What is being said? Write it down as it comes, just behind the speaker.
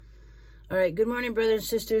All right, good morning, brothers and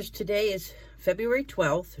sisters. Today is February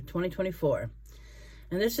 12th, 2024.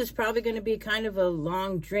 And this is probably going to be kind of a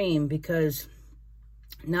long dream because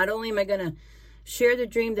not only am I going to share the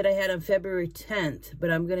dream that I had on February 10th, but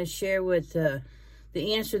I'm going to share with the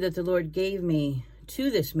answer that the Lord gave me to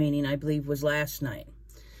this meeting, I believe was last night.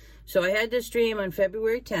 So I had this dream on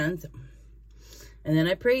February 10th, and then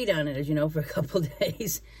I prayed on it, as you know, for a couple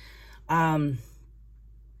days.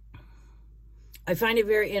 I find it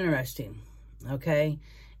very interesting, okay?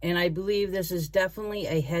 And I believe this is definitely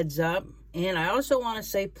a heads up. And I also want to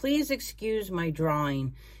say, please excuse my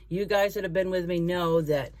drawing. You guys that have been with me know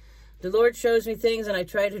that the Lord shows me things and I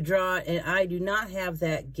try to draw, and I do not have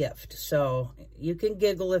that gift. So you can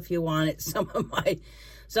giggle if you want at some of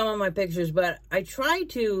my pictures, but I try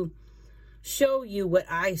to show you what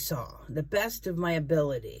I saw, the best of my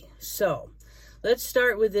ability. So let's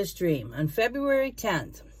start with this dream. On February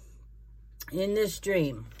 10th, in this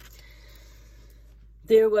dream,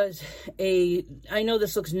 there was I know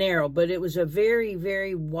this looks narrow, but it was a very,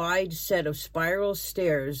 very wide set of spiral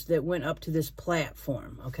stairs that went up to this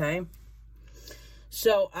platform, okay?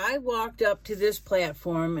 So I walked up to this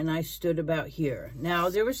platform and I stood about here. Now,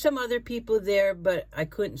 there were some other people there, but I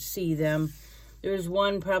couldn't see them. There was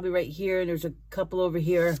one probably right here, and there's a couple over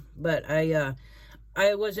here, but I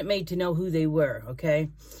wasn't made to know who they were, okay?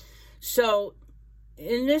 So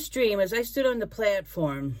in this dream, as I stood on the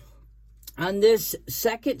platform, on this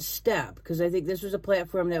second step, because I think this was a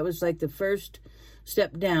platform that was like the first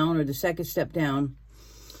step down or the second step down,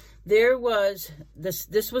 there was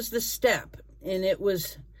this was the step, and it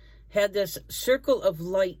had this circle of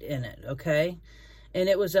light in it, okay? And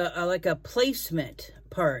it was like a placement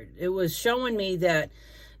part. It was showing me that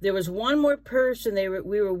there was one more person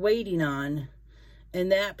we were waiting on, and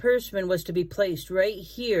that person was to be placed right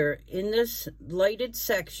here in this lighted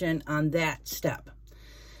section on that step.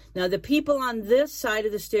 Now, the people on this side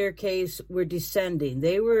of the staircase were descending.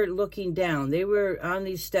 They were looking down. They were on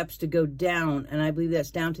these steps to go down, and I believe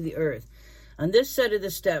that's down to the earth. On this side of the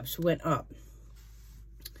steps went up.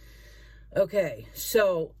 Okay,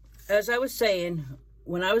 so as I was saying,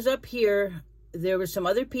 when I was up here, there were some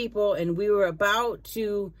other people, and we were about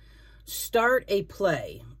to start a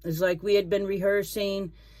play. It's like we had been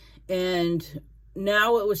rehearsing, and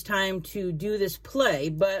now it was time to do this play.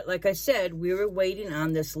 But like I said, we were waiting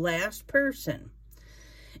on this last person,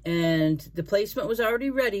 and the placement was already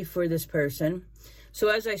ready for this person. So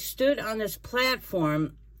as I stood on this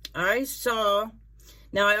platform, I saw,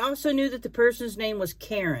 now I also knew that the person's name was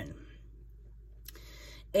Karen.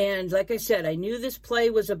 And like I said, I knew this play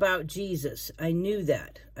was about Jesus. I knew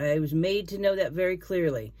that. I was made to know that very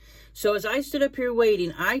clearly. So as I stood up here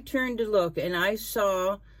waiting, I turned to look, and I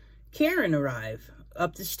saw Karen arrive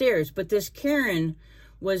up the stairs. But this Karen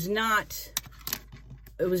was not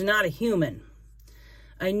a human.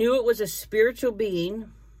 I knew it was a spiritual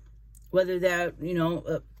being, whether that,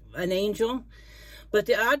 an angel. But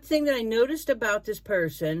the odd thing that I noticed about this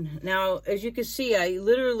person, now, as you can see, I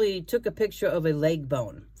literally took a picture of a leg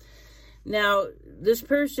bone. Now, this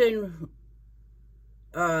person,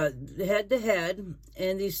 head to head,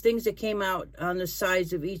 and these things that came out on the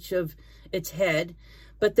sides of each of its head.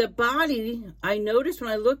 But the body, I noticed when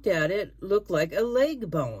I looked at it, looked like a leg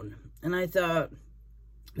bone. And I thought,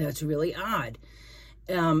 that's really odd.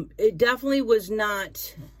 It definitely was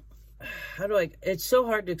not... it's so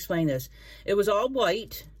hard to explain this. It was all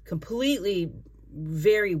white, completely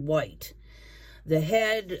very white. The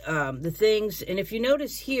head, the things, and if you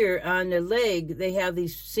notice here on the leg, they have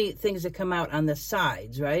these things that come out on the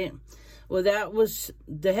sides, right? Well, that was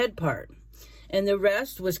the head part. And the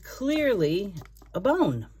rest was clearly a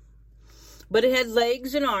bone. But it had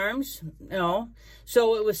legs and arms,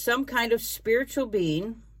 so it was some kind of spiritual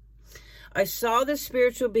being. I saw this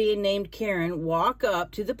spiritual being named Karen walk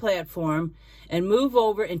up to the platform and move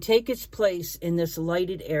over and take its place in this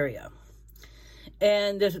lighted area.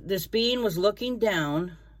 And this being was looking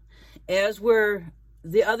down, as were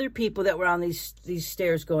the other people that were on these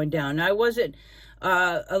stairs going down. Now, I wasn't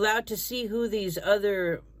allowed to see who these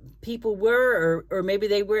other people were, or maybe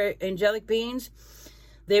they were angelic beings.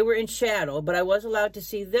 They were in shadow, but I was allowed to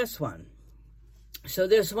see this one. So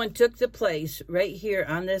this one took the place right here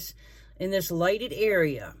on this, in this lighted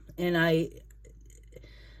area. And I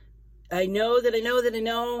know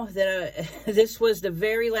that this was the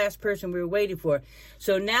very last person we were waiting for.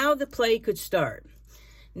 So now the play could start.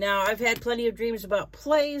 Now, I've had plenty of dreams about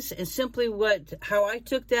plays, and simply how I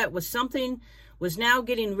took that was something was now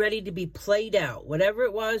getting ready to be played out. Whatever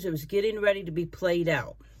it was getting ready to be played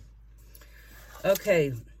out.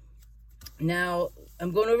 Okay, now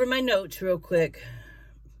I'm going over my notes real quick.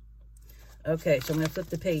 Okay, so I'm going to flip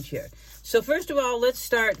the page here. So first of all, let's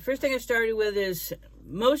start. First thing I started with is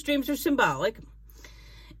most dreams are symbolic.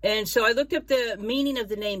 And so I looked up the meaning of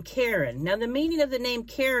the name Karen. Now, the meaning of the name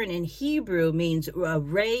Karen in Hebrew means a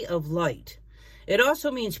ray of light. It also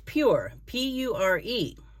means pure,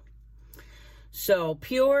 P-U-R-E. So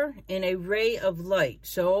pure and a ray of light.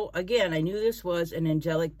 So again, I knew this was an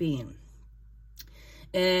angelic being.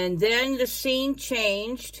 And then the scene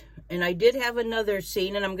changed, and I did have another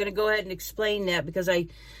scene, and I'm going to go ahead and explain that because I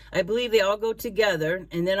believe they all go together,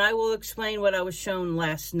 and then I will explain what I was shown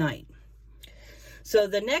last night. So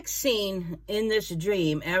the next scene in this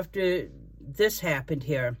dream, after this happened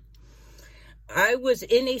here, I was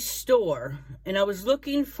in a store, and I was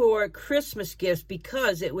looking for Christmas gifts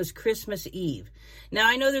because it was Christmas Eve. Now,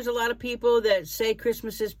 I know there's a lot of people that say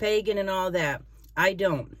Christmas is pagan and all that. I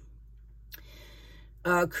don't.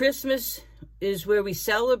 Christmas is where we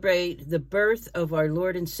celebrate the birth of our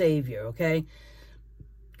Lord and Savior, okay?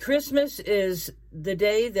 Christmas is the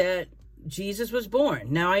day that Jesus was born.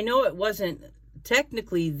 Now, I know it wasn't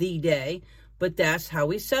technically the day, but that's how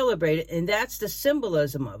we celebrate it, and that's the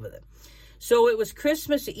symbolism of it. So it was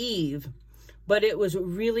Christmas Eve, but it was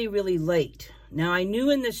really, really late. Now, I knew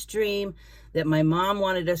in this dream that my mom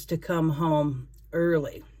wanted us to come home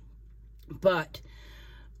early, but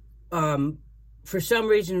for some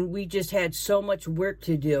reason, we just had so much work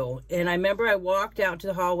to do. And I remember I walked out to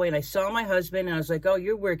the hallway, and I saw my husband, and I was like, oh,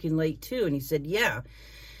 you're working late too? And he said, yeah.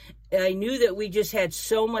 I knew that we just had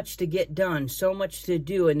so much to get done, so much to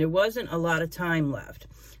do, and there wasn't a lot of time left.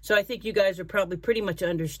 So I think you guys are probably pretty much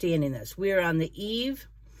understanding this. We are on the eve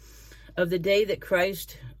of the day that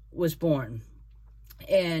Christ was born,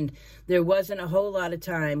 and there wasn't a whole lot of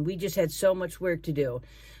time. We just had so much work to do.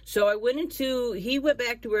 So he went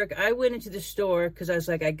back to work. I went into the store because I was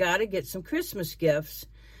like, I got to get some Christmas gifts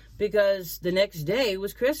because the next day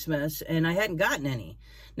was Christmas, and I hadn't gotten any.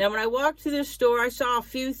 Now, when I walked through the store, I saw a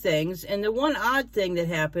few things, and the one odd thing that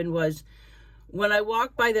happened was when I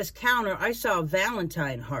walked by this counter, I saw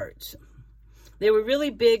Valentine hearts. They were really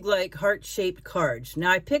big, like heart-shaped cards.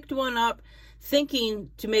 Now, I picked one up thinking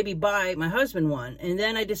to maybe buy my husband one, and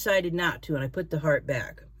then I decided not to, and I put the heart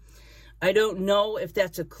back. I don't know if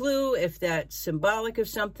that's a clue, if that's symbolic of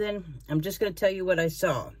something. I'm just going to tell you what I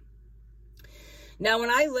saw. Now,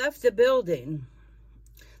 when I left the building,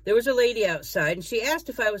 there was a lady outside, and she asked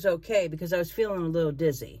if I was okay because I was feeling a little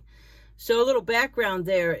dizzy. So a little background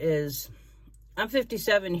there is I'm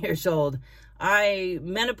 57 years old.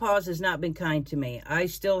 Menopause has not been kind to me. I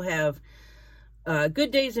still have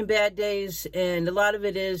good days and bad days, and a lot of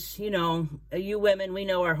it is, you women, we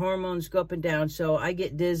know our hormones go up and down, so I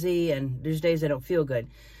get dizzy, and there's days I don't feel good.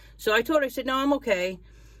 So I told her, I said, no, I'm okay.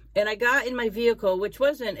 And I got in my vehicle, which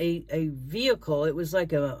wasn't a vehicle, it was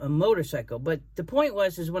like a motorcycle. But the point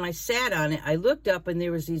is when I sat on it, I looked up and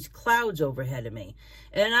there was these clouds overhead of me.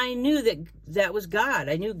 And I knew that was God.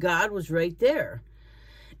 I knew God was right there.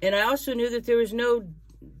 And I also knew that there was no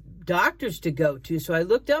doctors to go to. So I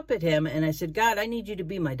looked up at him and I said, God, I need you to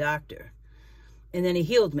be my doctor. And then he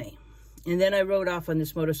healed me. And then I rode off on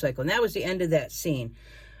this motorcycle. And that was the end of that scene.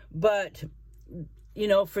 But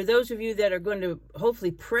for those of you that are going to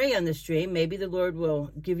hopefully pray on this dream, maybe the Lord will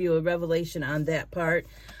give you a revelation on that part.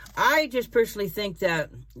 I just personally think that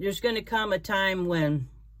there's going to come a time when,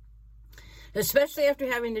 especially after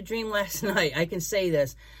having the dream last night, I can say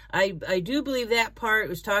this. I do believe that part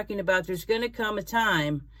was talking about there's going to come a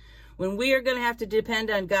time when we are going to have to depend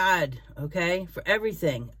on God, okay, for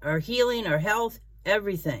everything, our healing, our health,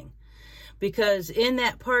 everything. Because in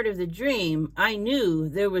that part of the dream, I knew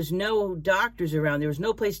there was no doctors around. There was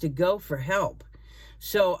no place to go for help.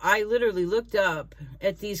 So I literally looked up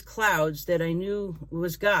at these clouds that I knew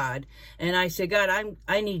was God. And I said, God,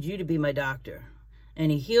 I need you to be my doctor.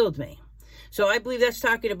 And he healed me. So I believe that's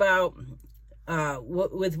talking about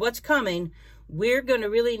with what's coming, we're going to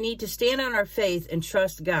really need to stand on our faith and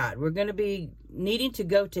trust God. We're going to be needing to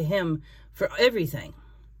go to him for everything.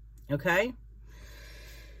 Okay?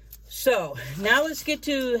 So, now let's get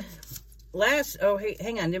to hey,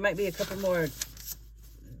 hang on, there might be a couple more.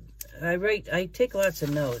 I take lots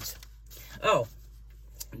of notes. Oh,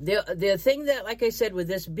 the thing that, like I said, with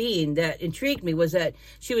this being that intrigued me was that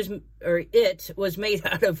it was made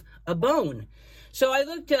out of a bone. So I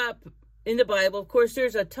looked up in the Bible. Of course,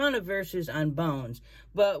 there's a ton of verses on bones.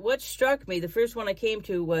 But what struck me, the first one I came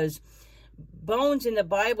to was bones in the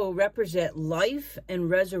Bible represent life and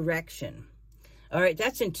resurrection. All right,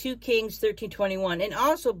 that's in 2 Kings 13:21. And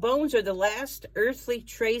also, bones are the last earthly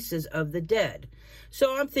traces of the dead.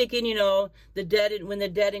 So I'm thinking, the dead, when the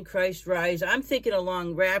dead in Christ rise, I'm thinking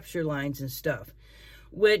along rapture lines and stuff,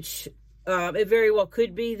 which it very well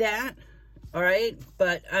could be that. all right?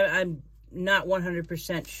 But I'm not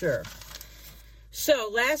 100% sure. So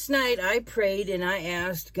last night I prayed and I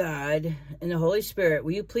asked God and the Holy Spirit,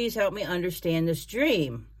 will you please help me understand this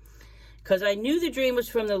dream? Because I knew the dream was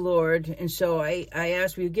from the Lord, and so I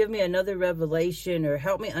asked, will you give me another revelation or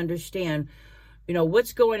help me understand,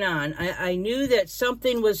 what's going on? I knew that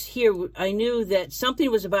something was here. I knew that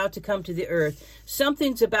something was about to come to the earth.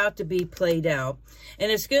 Something's about to be played out,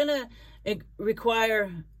 and it's going to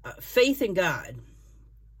require faith in God.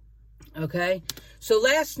 Okay? So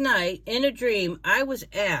last night, in a dream, I was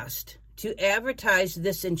asked to advertise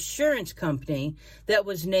this insurance company that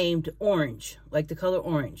was named Orange, like the color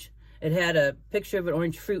orange. It had a picture of an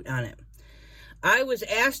orange fruit on it. I was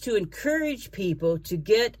asked to encourage people to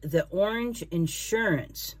get the orange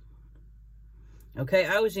insurance. Okay,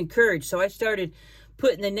 I was encouraged. So I started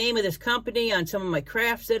putting the name of this company on some of my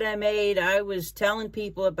crafts that I made. I was telling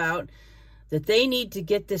people about that they need to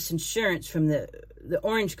get this insurance from the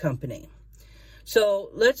orange company. So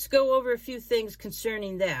let's go over a few things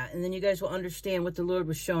concerning that, and then you guys will understand what the Lord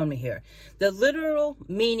was showing me here. The literal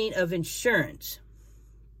meaning of insurance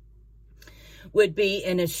would be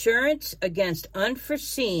an assurance against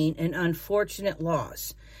unforeseen and unfortunate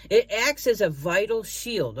loss. It acts as a vital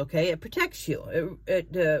shield, okay? It protects you.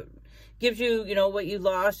 It gives you, what you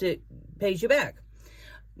lost, it pays you back.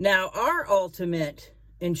 Now, our ultimate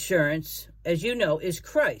insurance, as you know, is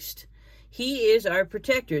Christ. He is our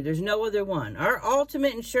protector. There's no other one. Our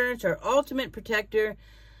ultimate insurance, our ultimate protector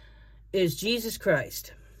is Jesus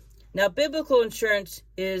Christ. Now, biblical insurance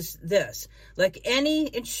is this. Like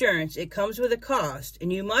any insurance, it comes with a cost,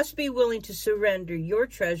 and you must be willing to surrender your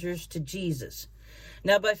treasures to Jesus.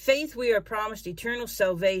 Now, by faith, we are promised eternal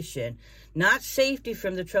salvation, not safety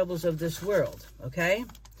from the troubles of this world, okay?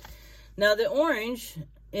 Now, the orange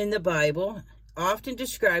in the Bible often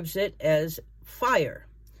describes it as fire.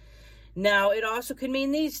 Now, it also could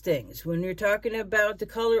mean these things. When you're talking about the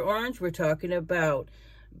color orange, we're talking about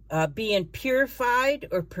being purified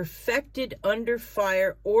or perfected under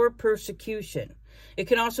fire or persecution. It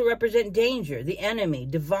can also represent danger, the enemy,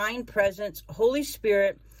 divine presence, Holy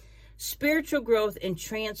Spirit, spiritual growth, and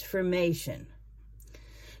transformation.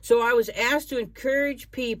 So I was asked to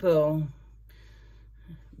encourage people,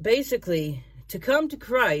 basically, to come to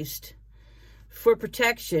Christ for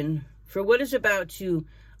protection for what is about to,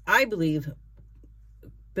 I believe,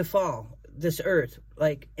 befall this earth,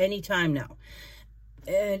 like any time now.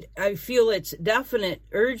 And I feel it's definite,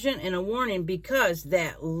 urgent, and a warning because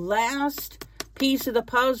that last piece of the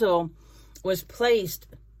puzzle was placed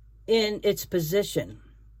in its position.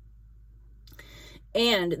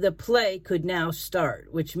 And the play could now start,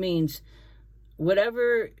 which means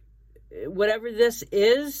whatever this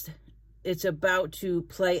is, it's about to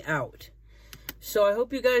play out. So I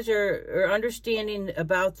hope you guys are understanding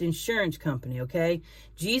about the insurance company, okay?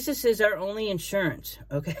 Jesus is our only insurance,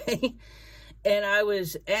 okay? And I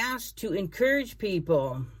was asked to encourage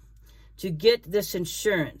people to get this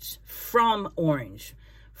insurance from Orange,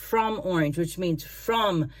 which means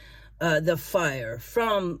from the fire,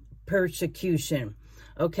 from persecution,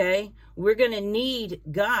 okay? We're going to need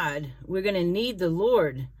God. We're going to need the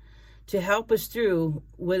Lord to help us through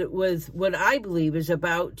with what I believe is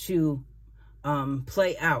about to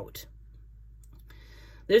play out.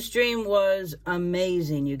 This dream was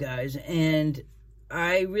amazing, you guys, and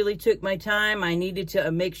I really took my time. I needed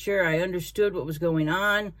to make sure I understood what was going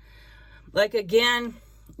on. Like, again,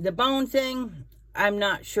 the bone thing, I'm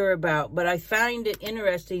not sure about, but I find it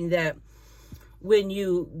interesting that when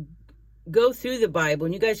you go through the Bible,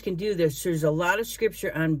 and you guys can do this, there's a lot of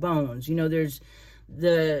scripture on bones. There's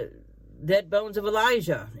the dead bones of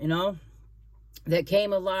Elijah, that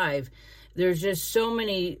came alive. There's just so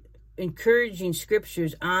many encouraging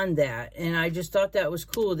scriptures on that, and I just thought that was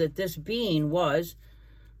cool that this being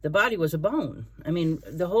the body was a bone. I mean,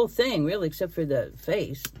 the whole thing, really, except for the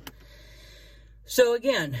face. So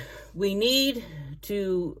again, we need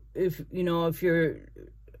to, if you're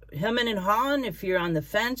hemming and hawing, if you're on the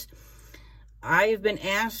fence, I have been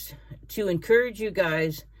asked to encourage you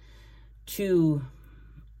guys to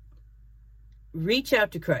reach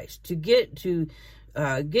out to Christ, to get into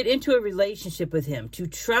a relationship with Him, to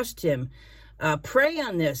trust Him. Pray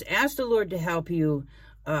on this. Ask the Lord to help you,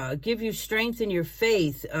 give you strength in your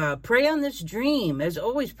faith. Pray on this dream. As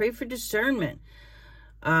always, pray for discernment.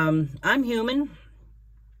 I'm human.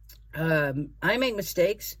 I make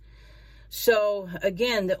mistakes. So,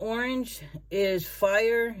 again, the orange is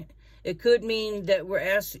fire. It could mean that we're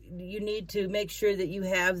asked, you need to make sure that you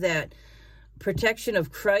have that protection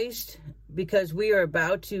of Christ, because we are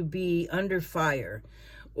about to be under fire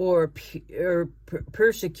or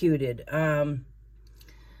persecuted.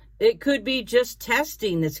 It could be just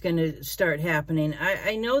testing that's going to start happening.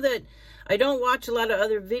 I know that I don't watch a lot of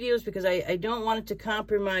other videos because I don't want it to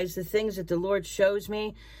compromise the things that the Lord shows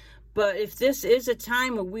me. But if this is a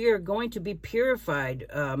time where we are going to be purified,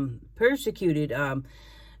 persecuted,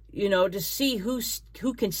 to see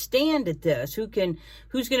who can stand at this, who's going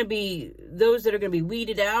to be those that are going to be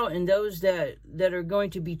weeded out and those that are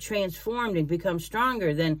going to be transformed and become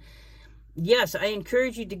stronger, then yes, I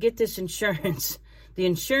encourage you to get this insurance, the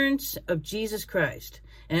insurance of Jesus Christ.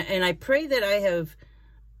 And I pray that I have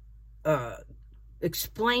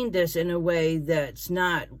explained this in a way that's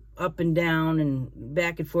not up and down and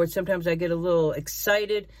back and forth. Sometimes I get a little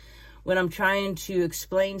excited when I'm trying to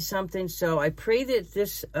explain something. So I pray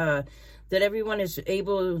that that everyone is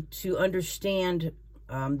able to understand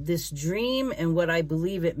this dream and what I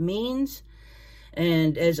believe it means.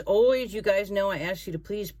 And as always, you guys know I ask you to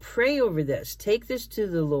please pray over this. Take this to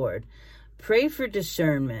the Lord. Pray for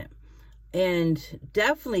discernment. And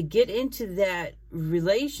definitely get into that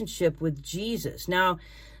relationship with Jesus. Now,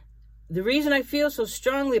 the reason I feel so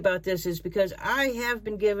strongly about this is because I have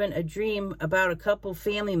been given a dream about a couple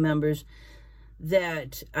family members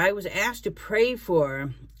that I was asked to pray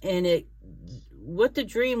for. And what the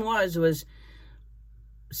dream was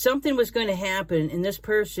something was going to happen, and this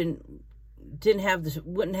person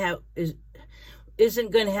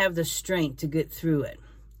isn't going to have the strength to get through it.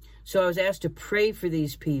 So I was asked to pray for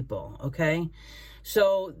these people, okay?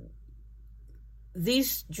 So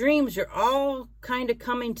these dreams are all kind of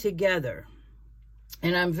coming together.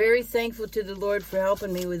 And I'm very thankful to the Lord for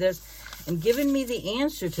helping me with this and giving me the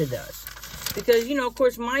answer to this. Because, of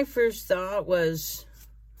course, my first thought was,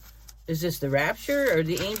 is this the rapture? Or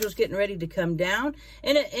the angels getting ready to come down?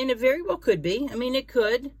 And it very well could be. I mean, it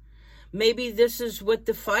could. Maybe this is what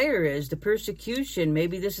the fire is, the persecution.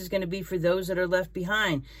 Maybe this is going to be for those that are left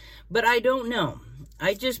behind. But I don't know.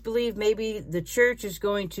 I just believe maybe the church is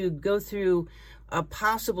going to go through a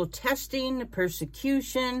possible testing,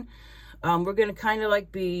 persecution. We're going to kind of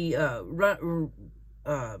like be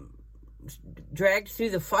dragged through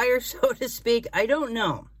the fire, so to speak. I don't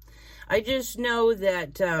know. I just know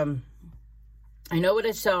that I know what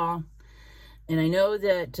I saw. And I know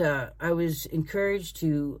that I was encouraged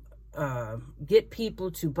to get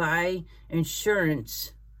people to buy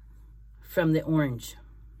insurance from the Orange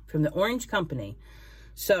Company.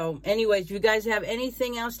 So anyways, if you guys have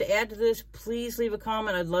anything else to add to this, please leave a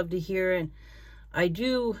comment. I'd love to hear it. I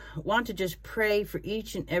do want to just pray for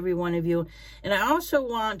each and every one of you. And I also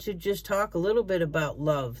want to just talk a little bit about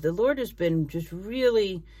love. The Lord has been just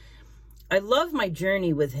really, I love my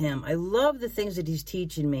journey with him. I love the things that he's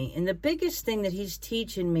teaching me. And the biggest thing that he's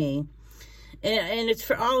teaching me, and it's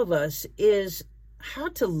for all of us, is how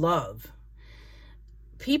to love.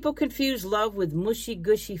 People confuse love with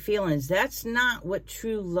mushy-gushy feelings. That's not what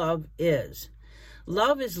true love is.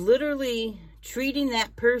 Love is literally treating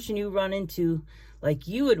that person you run into like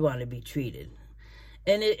you would want to be treated.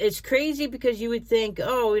 And it's crazy because you would think,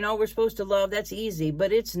 we're supposed to love. That's easy.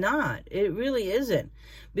 But it's not. It really isn't.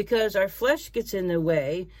 Because our flesh gets in the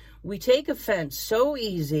way. We take offense so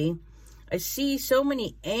easy. I see so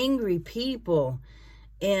many angry people,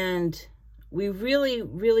 and we really,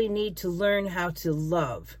 really need to learn how to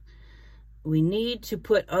love. We need to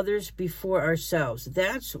put others before ourselves.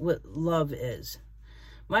 That's what love is.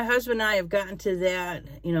 My husband and I have gotten to that.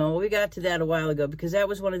 We got to that a while ago because that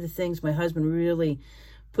was one of the things my husband really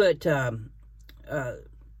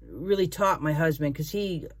really taught my husband, because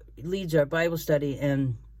he leads our Bible study,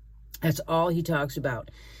 and that's all he talks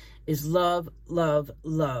about. Is love, love,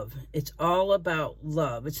 love. It's all about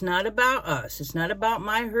love. It's not about us. It's not about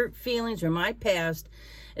my hurt feelings or my past.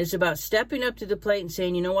 It's about stepping up to the plate and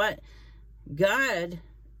saying, you know what? God,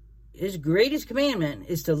 his greatest commandment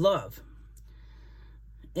is to love.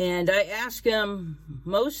 And I ask him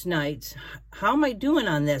most nights, how am I doing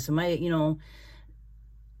on this? Am I,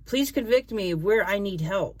 please convict me of where I need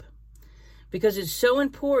help. Because it's so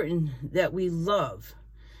important that we love.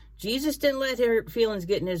 Jesus didn't let hurt feelings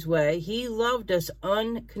get in his way. He loved us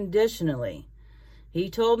unconditionally.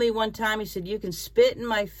 He told me one time, he said, you can spit in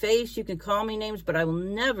my face, you can call me names, but I will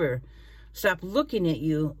never stop looking at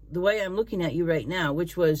you the way I'm looking at you right now,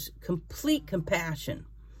 which was complete compassion,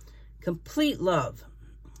 complete love.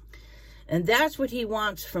 And that's what he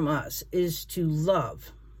wants from us, is to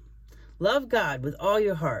love. Love God with all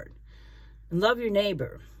your heart and love your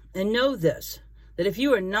neighbor. And know this, that if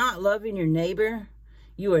you are not loving your neighbor,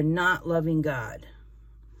 you are not loving God.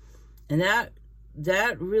 And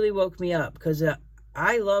that really woke me up, because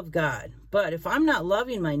I love God. But if I'm not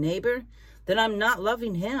loving my neighbor, then I'm not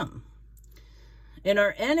loving him. And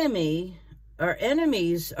our enemies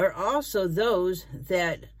are also those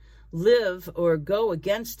that live or go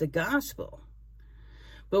against the gospel.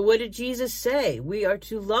 But what did Jesus say? We are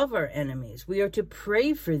to love our enemies. We are to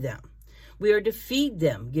pray for them. We are to feed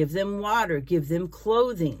them, give them water, give them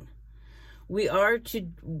clothing.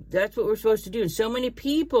 That's what we're supposed to do. And so many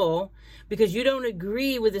people, because you don't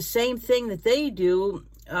agree with the same thing that they do,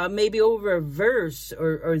 maybe over a verse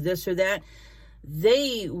or this or that,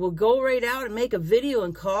 they will go right out and make a video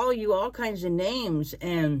and call you all kinds of names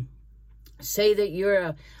and say that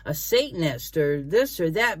you're a Satanist or this or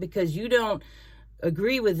that because you don't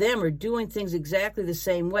agree with them or doing things exactly the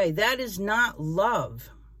same way. That is not love.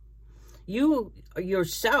 You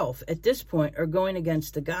yourself at this point are going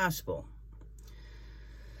against the gospel.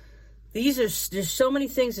 There's so many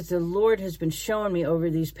things that the Lord has been showing me over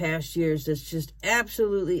these past years that's just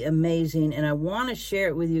absolutely amazing, and I want to share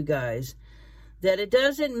it with you guys, that it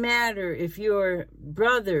doesn't matter if your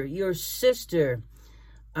brother, your sister,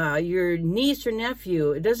 your niece or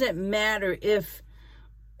nephew, it doesn't matter if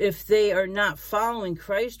they are not following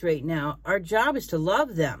Christ right now. Our job is to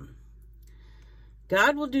love them.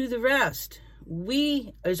 God will do the rest.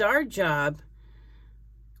 As our job,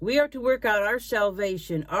 we are to work out our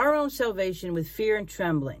salvation, our own salvation with fear and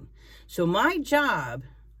trembling. So my job,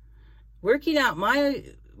 working out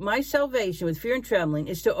my salvation with fear and trembling,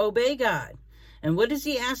 is to obey God. And what does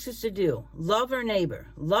he ask us to do? Love our neighbor,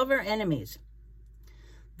 love our enemies.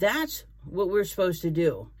 That's what we're supposed to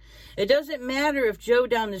do. It doesn't matter if Joe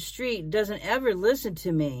down the street doesn't ever listen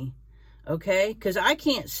to me, okay? Because I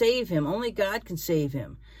can't save him. Only God can save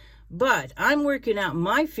him. But I'm working out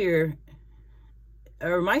my fear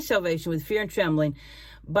or my salvation with fear and trembling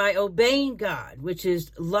by obeying God, which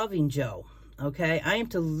is loving Joe, okay? I am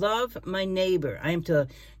to love my neighbor. I am to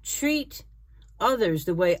treat others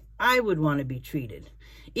the way I would want to be treated.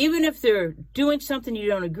 Even if they're doing something you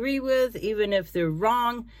don't agree with, even if they're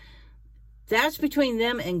wrong, that's between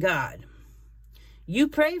them and God. You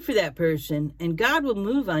pray for that person, and God will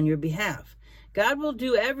move on your behalf. God will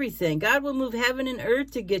do everything. God will move heaven and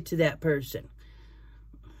earth to get to that person.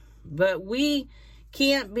 But we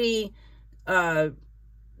can't we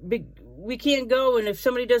can't go, and if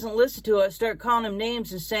somebody doesn't listen to us, start calling them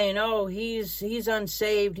names and saying, oh, he's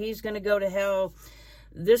unsaved, he's going to go to hell,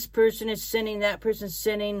 this person is sinning, that person's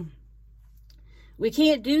sinning. We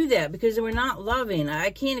can't do that because we're not loving.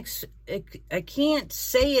 I can't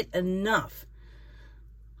say it enough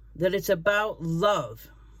that it's about love.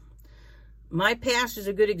 My past is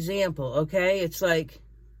a good example, okay? It's like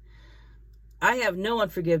I have no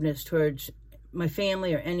unforgiveness towards my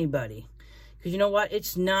family or anybody. Because you know what?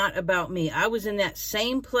 It's not about me. I was in that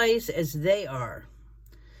same place as they are.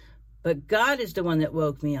 But God is the one that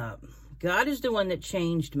woke me up. God is the one that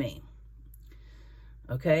changed me.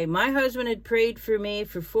 Okay? My husband had prayed for me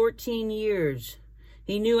for 14 years.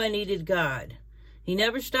 He knew I needed God. He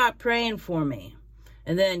never stopped praying for me.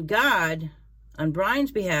 And then God, on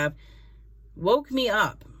Brian's behalf, woke me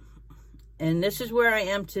up. And this is where I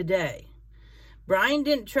am today. Brian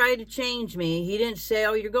didn't try to change me. He didn't say,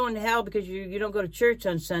 oh, you're going to hell because you don't go to church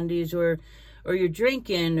on Sundays, or you're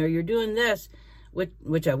drinking, or you're doing this,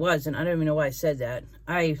 which I wasn't. I don't even know why I said that.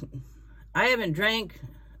 I haven't drank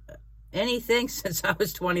anything since I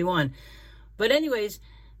was 21. But anyways,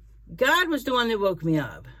 God was the one that woke me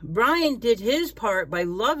up. Brian did his part by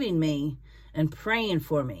loving me and praying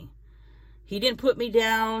for me. He didn't put me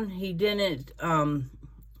down. He didn't...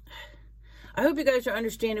 I hope you guys are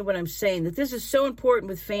understanding what I'm saying, that this is so important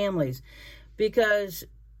with families, because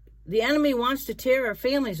the enemy wants to tear our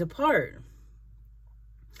families apart.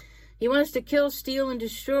 He wants to kill, steal, and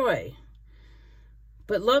destroy.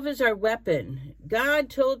 But love is our weapon. God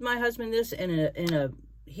told my husband this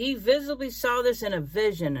he visibly saw this in a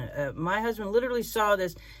vision. My husband literally saw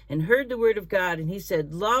this and heard the word of God, and he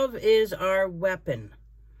said, love is our weapon.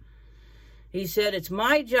 He said, it's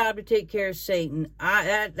my job to take care of Satan.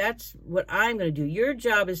 That's what I'm going to do. Your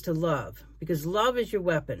job is to love, because love is your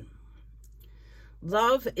weapon.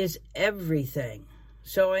 Love is everything.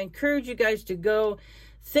 So I encourage you guys to go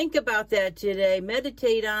think about that today.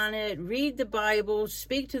 Meditate on it. Read the Bible.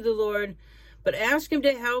 Speak to the Lord. But ask him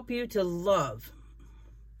to help you to love.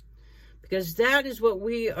 Because that is what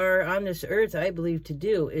we are on this earth, I believe, to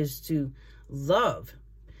do, is to love.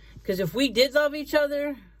 Because if we did love each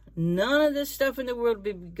other, none of this stuff in the world would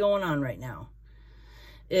be going on right now.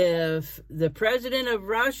 If the president of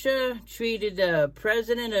Russia treated the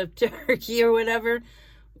president of Turkey or whatever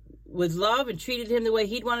with love and treated him the way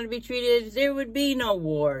he'd wanted to be treated, there would be no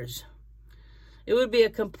wars. It would be a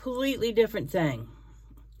completely different thing.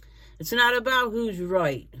 It's not about who's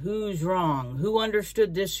right, who's wrong, who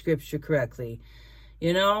understood this scripture correctly.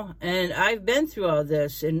 You know, and I've been through all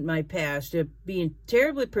this in my past, of being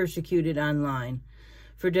terribly persecuted online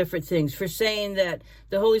for different things, for saying that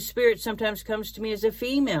the Holy Spirit sometimes comes to me as a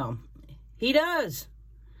female. He does.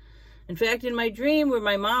 In fact, in my dream where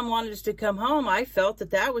my mom wanted us to come home, I felt that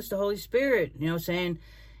that was the Holy Spirit, you know, saying,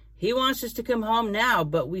 he wants us to come home now,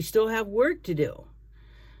 but we still have work to do.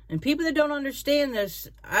 And people that don't understand this,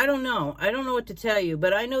 I don't know. I don't know what to tell you,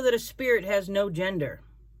 but I know that a spirit has no gender.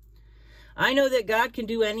 I know that God can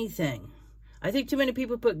do anything. I think too many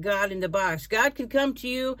people put God in the box. God can come to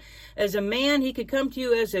you as a man. He can come to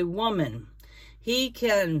you as a woman. He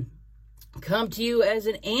can come to you as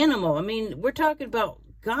an animal. I mean, we're talking about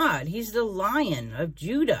God. He's the Lion of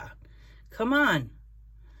Judah. Come on.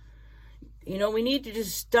 You know, we need to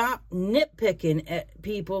just stop nitpicking at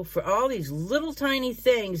people for all these little tiny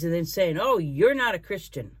things and then saying, oh, you're not a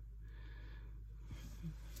Christian.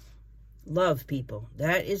 Love people.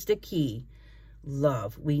 That is the key.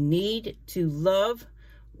 Love. We need to love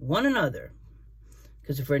one another.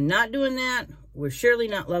 Because if we're not doing that, we're surely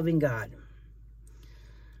not loving God.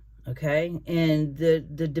 Okay? And the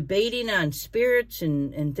debating on spirits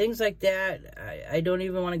and things like that, I don't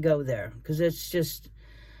even want to go there. Because it's just,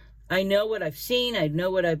 I know what I've seen. I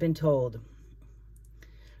know what I've been told.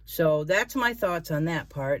 So that's my thoughts on that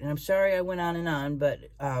part. And I'm sorry I went on and on. But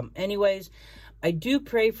anyways, I do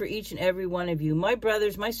pray for each and every one of you, my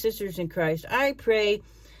brothers, my sisters in Christ. I pray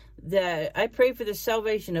for the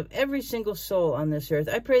salvation of every single soul on this earth.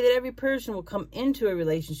 I pray that every person will come into a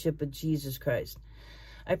relationship with Jesus Christ.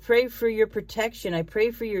 I pray for your protection. I pray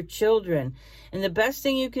for your children. And the best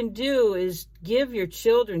thing you can do is give your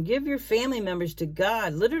children, give your family members to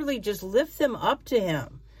God. Literally just lift them up to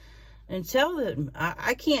him and tell them,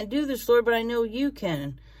 I can't do this, Lord, but I know you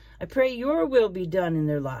can. I pray your will be done in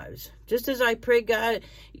their lives. Just as I pray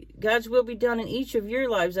God's will be done in each of your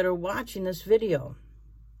lives that are watching this video.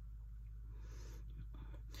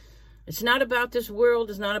 It's not about this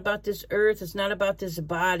world. It's not about this earth. It's not about this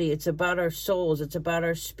body. It's about our souls. It's about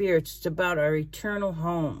our spirits. It's about our eternal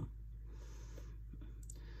home.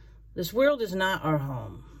 This world is not our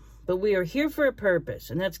home. But we are here for a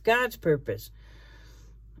purpose. And that's God's purpose.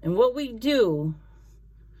 And what we do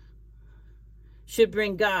should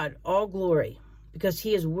bring God all glory, because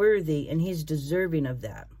he is worthy and he's deserving of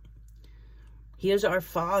that. He is our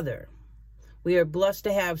Father. We are blessed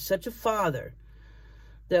to have such a Father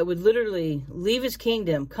that would literally leave his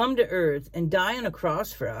kingdom, come to earth, and die on a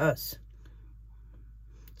cross for us.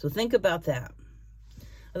 So think about that.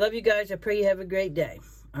 I love you guys. I pray you have a great day.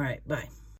 All right, bye.